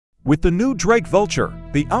With the new Drake Vulture,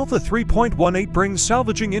 the Alpha 3.18 brings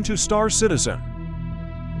salvaging into Star Citizen.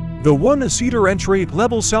 The one-seater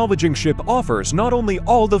entry-level salvaging ship offers not only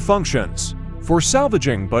all the functions for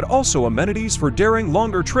salvaging but also amenities for daring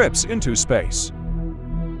longer trips into space.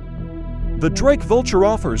 The Drake Vulture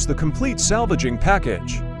offers the complete salvaging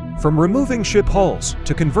package, from removing ship hulls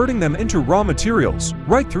to converting them into raw materials,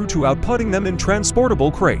 right through to outputting them in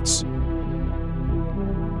transportable crates.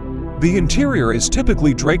 The interior is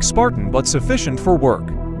typically Drake Spartan but sufficient for work.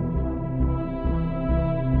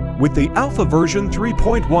 With the Alpha version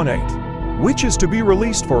 3.18, which is to be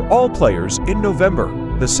released for all players in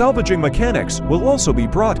November, the salvaging mechanics will also be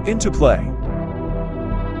brought into play.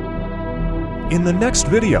 In the next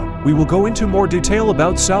video, we will go into more detail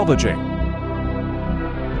about salvaging.